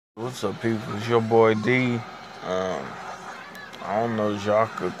What's up, people? It's your boy D. I don't know if y'all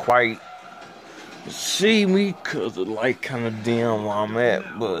could quite see me because the light kind of dim where I'm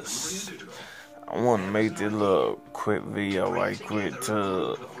at, but I want to make this little quick video right quick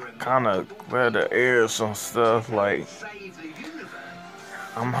to kind of clear the air some stuff. Like,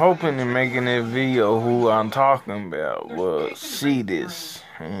 I'm hoping in making this video who I'm talking about will see this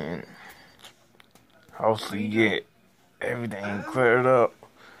and hopefully get everything cleared up.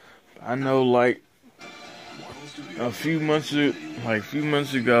 I know, like, a few months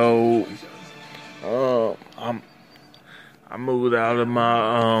ago, I moved out of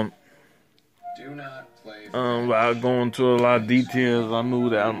my without going to a lot of details. I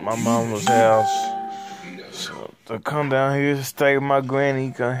moved out of my mama's house, so to come down here to stay with my granny,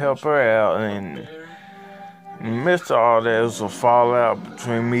 can help her out. And in the midst of all that, there was a fallout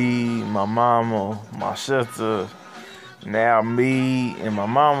between me, my mama, my sister. Now me and my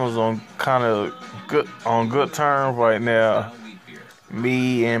mama's on good terms right now.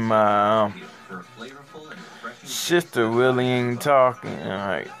 Me and my sister really ain't talking,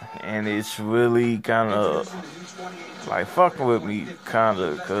 right? And it's really kind of like fucking with me,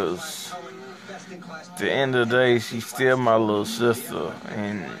 cause at the end of the day, she's still my little sister,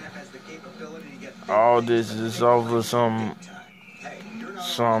 and all this is over some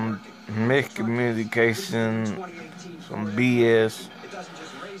miscommunication, some BS,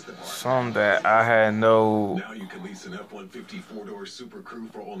 some that I had no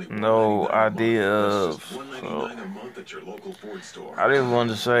idea of. So I didn't want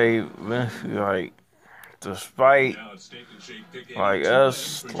to say, like, despite like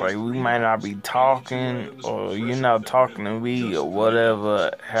us, like we might not be talking, or you're not talking to me, or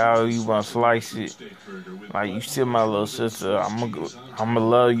whatever, how you want to slice it. Like, you still my little sister. I'ma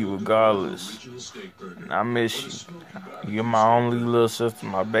love you regardless. And I miss you. You're my only little sister,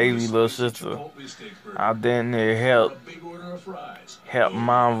 my baby little sister. I didn't help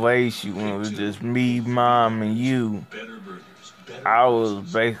mom raise you when it was just me, mom, and you. I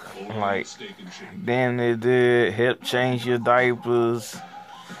was basically like, then they did help change your diapers,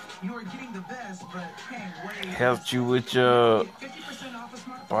 helped you with your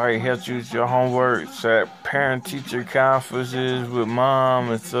homework, set parent-teacher conferences with mom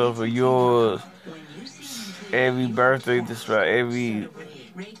and stuff of yours. Every birthday, just about every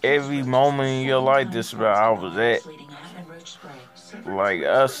moment in your life, just about I was at. Like,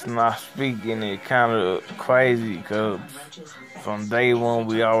 us not speaking, it kind of crazy, because from day one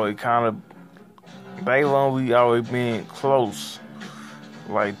we always been close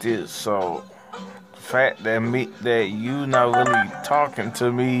like this. So the fact that you not really talking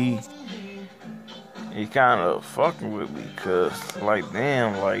to me, it kind of fucking with me, cause like,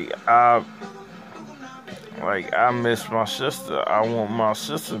 damn, I miss my sister. I want my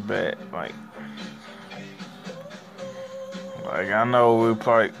sister back. Like I know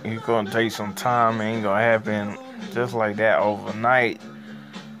it's gonna take some time. It ain't gonna happen just like that overnight.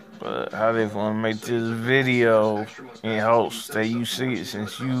 But I just want to make this video in hopes that you see it,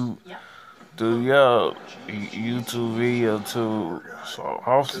 since you do your YouTube video too. So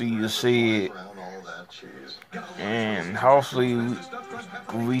hopefully you see it, and hopefully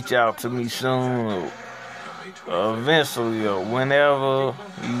reach out to me soon, or eventually, or whenever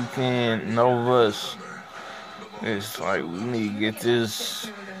you can. No rush. It's like, we need to get this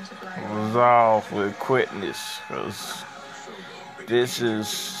resolved with quickness, because this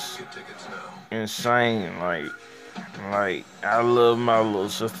is insane. Like, I love my little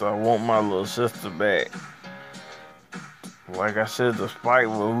sister. I want my little sister back. Like I said, despite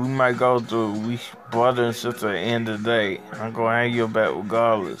what we might go through, we brother and sister at the end of the day. I'm gonna have your back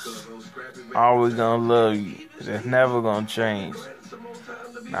regardless. Always gonna love you. That's never gonna change.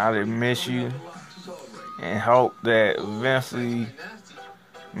 I just miss you, and hope that eventually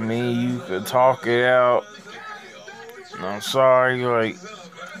me and you could talk it out. And I'm sorry, like,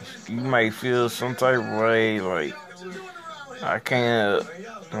 you might feel some type of way, like, I can't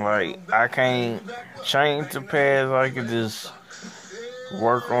change the past. I could just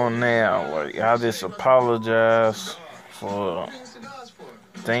work on now. Like, I just apologize for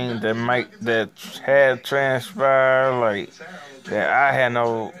things that had transpired, like, that I had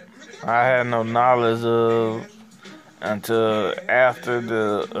no knowledge of until after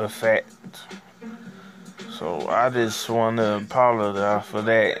the effect. So I just want to apologize for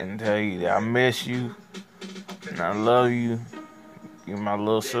that and tell you that I miss you and I love you. You're my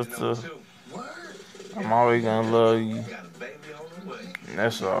little sister. I'm always gonna love you. And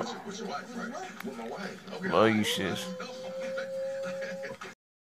that's all. Love you, sis.